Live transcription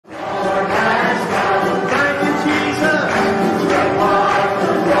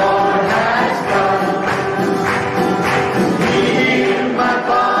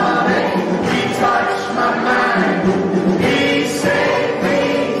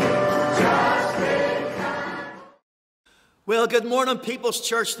Well, good morning, People's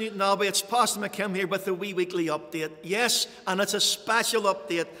Church, Newton Abbey. It's Pastor McKim here with the wee weekly update. Yes, and it's a special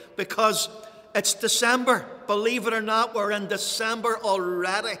update because it's December. Believe it or not, we're in December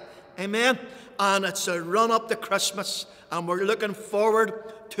already. Amen. And it's a run up to Christmas, and we're looking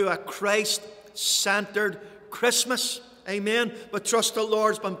forward to a Christ-centered Christmas. Amen. But trust the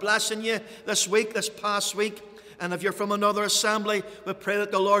Lord's been blessing you this week, this past week. And if you're from another assembly, we pray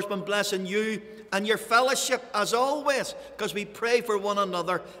that the Lord's been blessing you and your fellowship as always, because we pray for one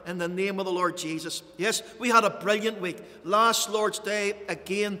another in the name of the Lord Jesus. Yes, we had a brilliant week. Last Lord's Day,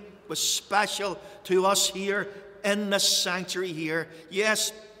 again, was special to us here in the sanctuary here.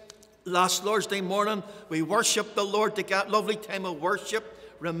 Yes, last Lord's Day morning, we worshiped the Lord together. Lovely time of worship,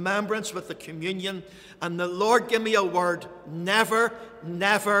 remembrance with the communion. And the Lord gave me a word: never,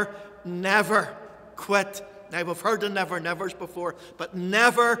 never, never quit. Now, we've heard the never-nevers before, but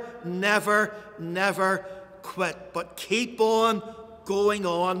never, never, never quit. But keep on going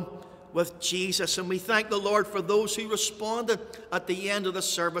on with Jesus. And we thank the Lord for those who responded at the end of the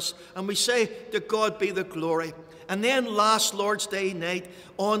service. And we say, to God be the glory. And then last Lord's Day night,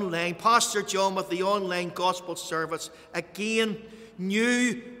 online, Pastor John with the online gospel service, again,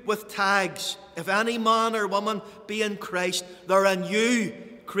 new with tags. If any man or woman be in Christ, they're a new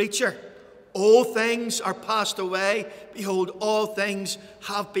creature. All things are passed away. Behold, all things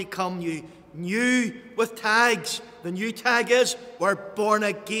have become new. New with tags. The new tag is, we're born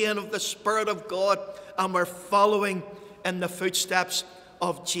again of the Spirit of God, and we're following in the footsteps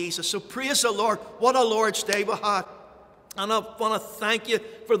of Jesus. So praise the Lord. What a Lord's Day we had. And I want to thank you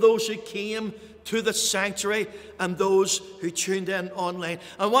for those who came to the sanctuary and those who tuned in online.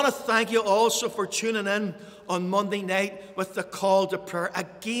 I want to thank you also for tuning in on Monday night with the call to prayer.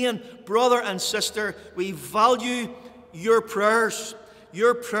 Again, brother and sister, we value your prayers.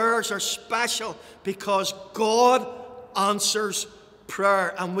 Your prayers are special because God answers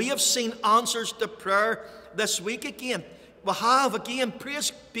prayer. And we have seen answers to prayer this week again. We have again,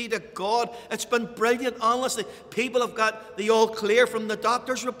 praise be to God. It's been brilliant, honestly. People have got the all clear from the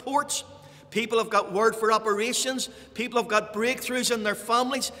doctor's reports. People have got word for operations. People have got breakthroughs in their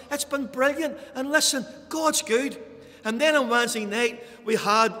families. It's been brilliant. And listen, God's good. And then on Wednesday night, we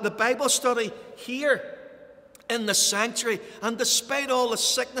had the Bible study here in the sanctuary. And despite all the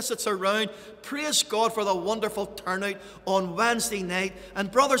sickness that's around, praise God for the wonderful turnout on Wednesday night.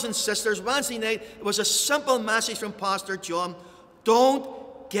 And brothers and sisters, Wednesday night, it was a simple message from Pastor John.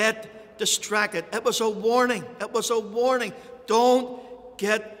 Don't get distracted. It was a warning. It was a warning. Don't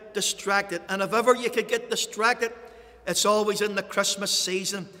get distracted. And if ever you could get distracted, it's always in the Christmas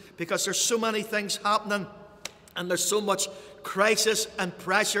season, because there's so many things happening and there's so much crisis and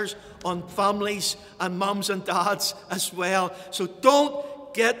pressures on families and mums and dads as well. So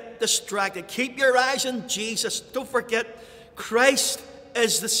don't get distracted. Keep your eyes on Jesus. Don't forget, Christ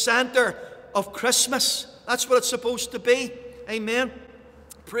is the center of Christmas. That's what it's supposed to be. Amen.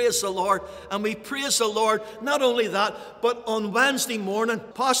 Praise the Lord. And we praise the Lord. Not only that, but on Wednesday morning,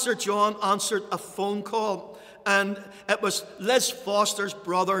 Pastor John answered a phone call. And it was Liz Foster's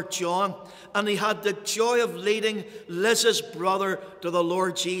brother, John. And he had the joy of leading Liz's brother to the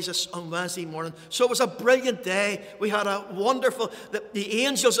Lord Jesus on Wednesday morning. So it was a brilliant day. We had a wonderful, the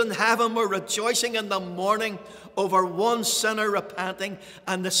angels in heaven were rejoicing in the morning over one sinner repenting.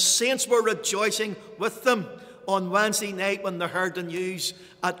 And the saints were rejoicing with them on Wednesday night when they heard the news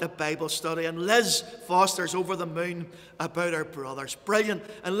at the Bible study. And Liz Foster's over the moon about her brothers. Brilliant.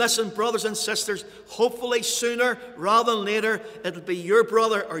 And listen, brothers and sisters, hopefully sooner rather than later, it'll be your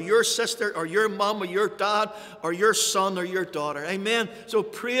brother or your sister or your mom or your dad or your son or your daughter. Amen. So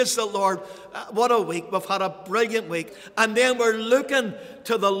praise the Lord. What a week. We've had a brilliant week. And then we're looking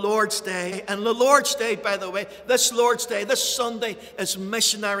to the Lord's Day. And the Lord's Day, by the way, this Lord's Day, this Sunday is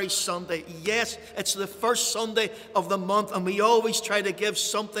Missionary Sunday. Yes, it's the first Sunday of the month, and we always try to give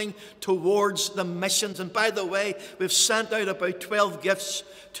something towards the missions. And by the way, we've sent out about 12 gifts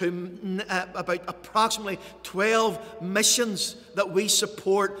to about approximately 12 missions that we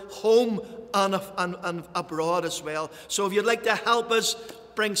support home and abroad as well. So if you'd like to help us,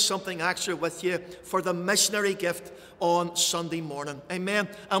 bring something extra with you for the missionary gift on Sunday morning. Amen.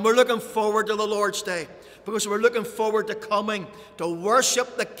 And we're looking forward to the Lord's Day, because we're looking forward to coming to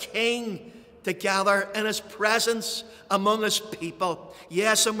worship the King together in His presence among His people.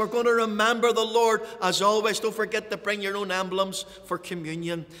 Yes, and we're going to remember the Lord as always. Don't forget to bring your own emblems for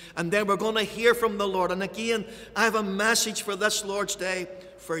communion. And then we're going to hear from the Lord. And again, I have a message for this Lord's Day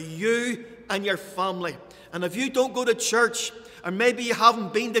for you and your family. And if you don't go to church, or maybe you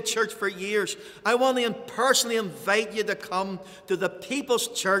haven't been to church for years, I want to personally invite you to come to the People's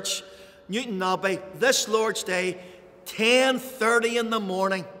Church, Newton Abbey, this Lord's Day, 10:30 in the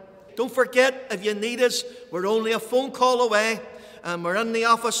morning. Don't forget, if you need us, we're only a phone call away. And we're in the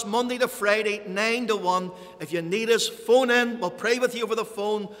office Monday to Friday, 9 to 1. If you need us, phone in. We'll pray with you over the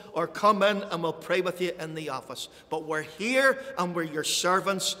phone, or come in and we'll pray with you in the office. But we're here and we're your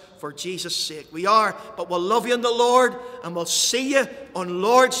servants for Jesus' sake. We are, but we'll love you in the Lord, and we'll see you on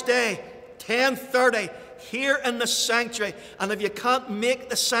Lord's Day, 10:30, here in the sanctuary. And if you can't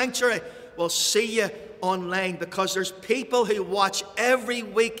make the sanctuary, we'll see you online, because there's people who watch every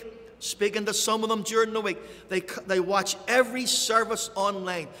week. Speaking to some of them during the week, they watch every service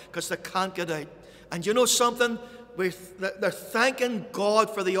online because they can't get out. And you know something? They're thanking God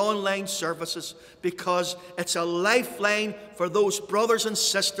for the online services, because it's a lifeline for those brothers and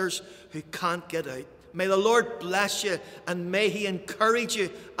sisters who can't get out. May the Lord bless you, and may He encourage you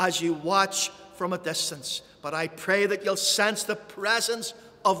as you watch from a distance. But I pray that you'll sense the presence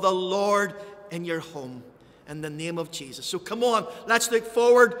of the Lord in your home, in the name of Jesus. So come on, let's look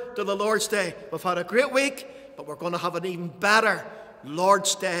forward to the Lord's Day. We've had a great week, but we're going to have an even better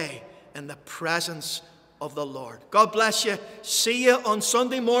Lord's Day in the presence of the Lord. God bless you. See you on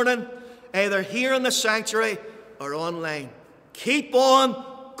Sunday morning, either here in the sanctuary or online. Keep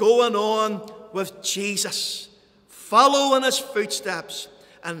on going on with Jesus. Follow in His footsteps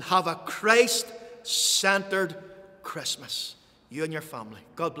and have a Christ-centered Christmas. You and your family.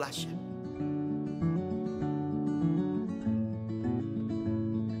 God bless you.